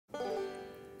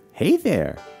Hey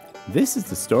there! This is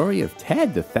the story of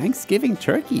Ted the Thanksgiving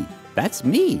turkey. That's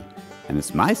me! And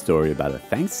it's my story about a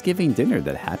Thanksgiving dinner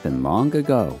that happened long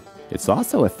ago. It's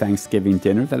also a Thanksgiving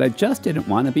dinner that I just didn't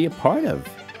want to be a part of.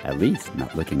 At least,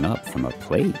 not looking up from a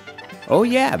plate. Oh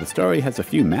yeah, the story has a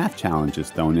few math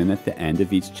challenges thrown in at the end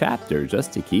of each chapter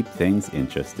just to keep things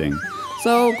interesting.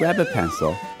 So grab a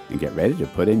pencil and get ready to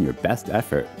put in your best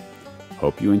effort.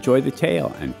 Hope you enjoy the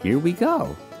tale, and here we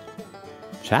go.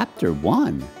 Chapter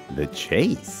 1, The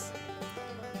Chase.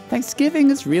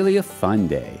 Thanksgiving is really a fun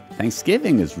day.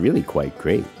 Thanksgiving is really quite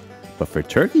great. But for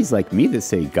turkeys like me that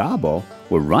say gobble,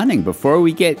 we're running before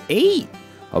we get ate.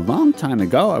 A long time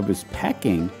ago, I was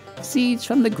pecking seeds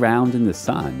from the ground in the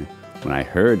sun. When I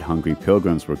heard hungry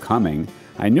pilgrims were coming,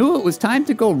 I knew it was time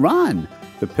to go run.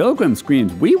 The pilgrims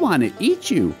screamed, "We want to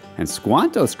eat you!" And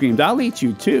Squanto screamed, "I'll eat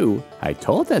you too!" I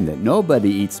told them that nobody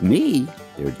eats me.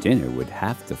 Their dinner would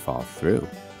have to fall through.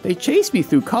 They chased me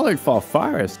through colored fall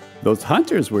forest. Those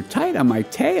hunters were tight on my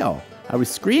tail. I was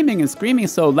screaming and screaming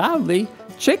so loudly,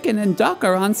 chicken and duck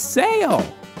are on sale.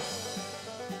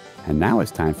 And now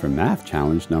it's time for math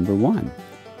challenge number 1.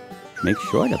 Make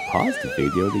sure to pause the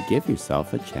video to give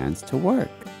yourself a chance to work.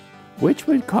 Which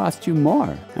would cost you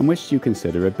more, and which do you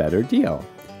consider a better deal?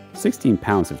 16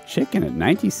 pounds of chicken at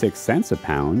 96 cents a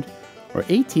pound, or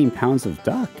 18 pounds of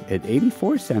duck at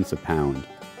 84 cents a pound?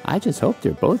 I just hope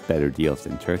they're both better deals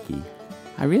than turkey.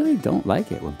 I really don't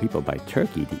like it when people buy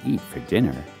turkey to eat for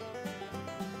dinner.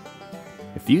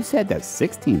 If you said that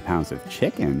 16 pounds of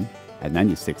chicken at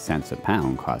 96 cents a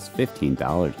pound costs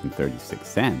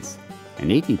 $15.36,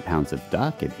 and 18 pounds of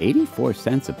duck at 84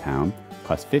 cents a pound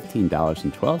costs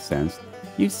 $15.12,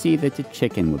 you'd see that the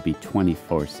chicken would be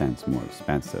 24 cents more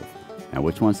expensive. Now,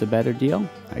 which one's the better deal?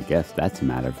 I guess that's a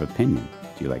matter of opinion.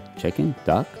 Do you like chicken,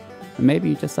 duck, or maybe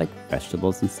you just like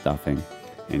vegetables and stuffing?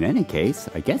 In any case,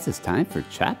 I guess it's time for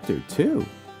Chapter 2.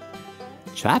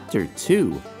 Chapter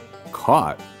 2,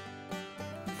 Caught.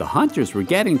 The hunters were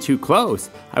getting too close.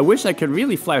 I wish I could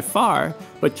really fly far,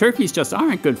 but turkeys just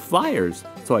aren't good flyers.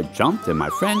 So I jumped in my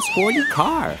friend's sporty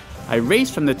car. I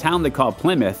raced from the town they call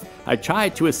Plymouth. I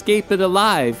tried to escape it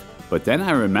alive, but then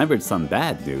I remembered some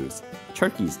bad news.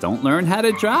 Turkeys don't learn how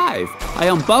to drive. I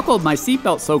unbuckled my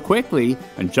seatbelt so quickly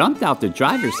and jumped out the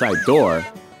driver's side door,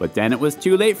 but then it was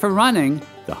too late for running.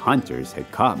 The hunters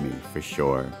had caught me for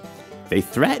sure. They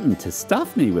threatened to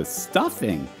stuff me with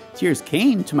stuffing. Tears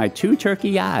came to my 2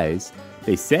 turkey eyes.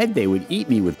 They said they would eat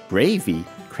me with gravy,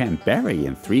 cranberry,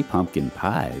 and 3 pumpkin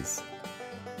pies.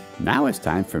 Now it's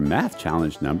time for math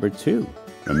challenge number 2.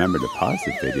 Remember to pause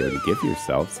the video to give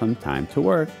yourself some time to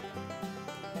work.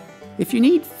 If you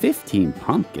need 15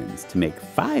 pumpkins to make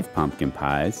 5 pumpkin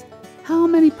pies, how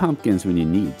many pumpkins would you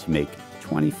need to make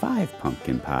 25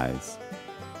 pumpkin pies?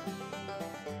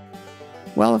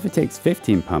 Well, if it takes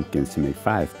 15 pumpkins to make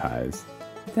 5 pies,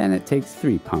 then it takes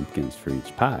 3 pumpkins for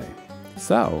each pie.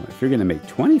 So, if you're going to make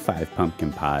 25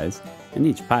 pumpkin pies, and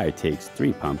each pie takes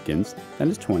 3 pumpkins, then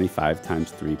it's 25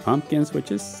 times 3 pumpkins, which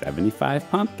is 75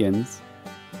 pumpkins.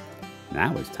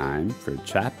 Now it's time for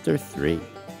Chapter 3.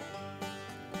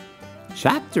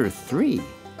 Chapter 3,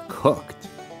 Cooked.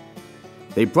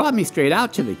 They brought me straight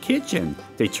out to the kitchen.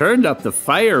 They turned up the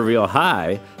fire real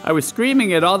high. I was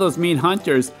screaming at all those mean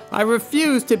hunters, I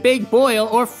refuse to bake, boil,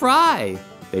 or fry.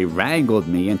 They wrangled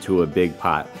me into a big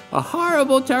pot, a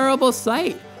horrible, terrible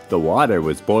sight. The water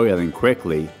was boiling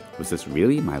quickly. Was this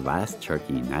really my last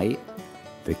turkey night?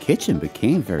 The kitchen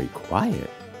became very quiet.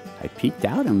 I peeked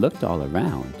out and looked all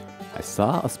around. I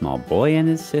saw a small boy and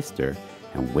his sister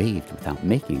and waved without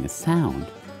making a sound.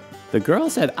 The girl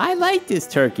said, "I like this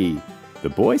turkey." The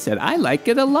boy said, "I like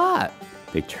it a lot."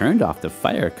 They turned off the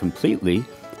fire completely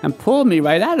and pulled me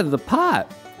right out of the pot.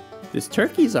 This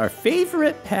turkey's our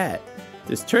favorite pet.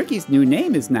 This turkey's new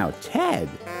name is now Ted.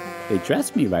 They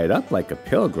dressed me right up like a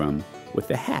pilgrim with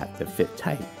a hat that fit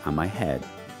tight on my head.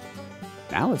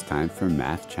 Now it's time for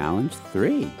Math Challenge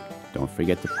 3. Don't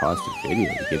forget to pause the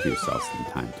video to give yourself some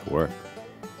time to work.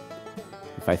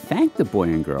 If I thanked the boy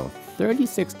and girl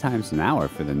 36 times an hour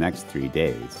for the next 3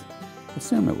 days,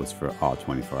 assume it was for all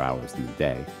 24 hours in the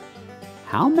day,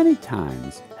 how many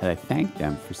times had I thanked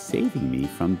them for saving me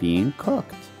from being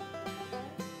cooked?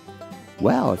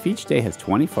 Well, if each day has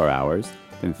 24 hours,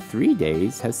 then 3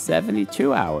 days has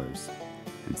 72 hours.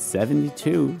 And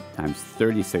 72 times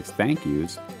 36 thank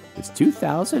yous is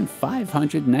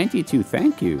 2,592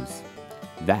 thank yous.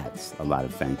 That's a lot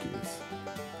of thank yous.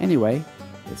 Anyway,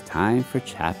 it's time for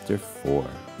Chapter 4.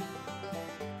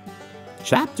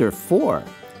 Chapter 4,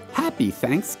 Happy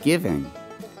Thanksgiving.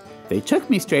 They took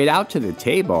me straight out to the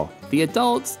table. The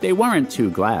adults, they weren't too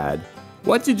glad.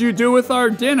 "What did you do with our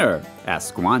dinner?" asked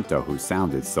Squanto, who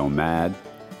sounded so mad.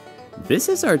 "This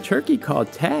is our turkey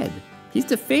called Ted. He's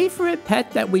the favorite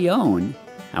pet that we own,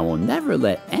 and we'll never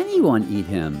let anyone eat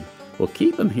him. We'll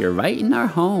keep him here right in our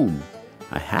home.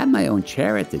 I had my own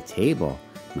chair at the table,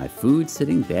 my food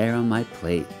sitting there on my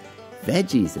plate.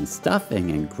 Veggies and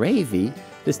stuffing and gravy.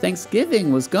 This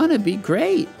Thanksgiving was gonna be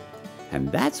great.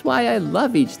 And that's why I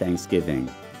love each Thanksgiving,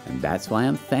 and that's why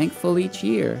I'm thankful each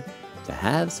year to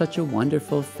have such a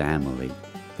wonderful family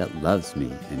that loves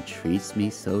me and treats me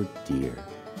so dear."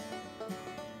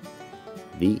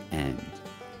 The end.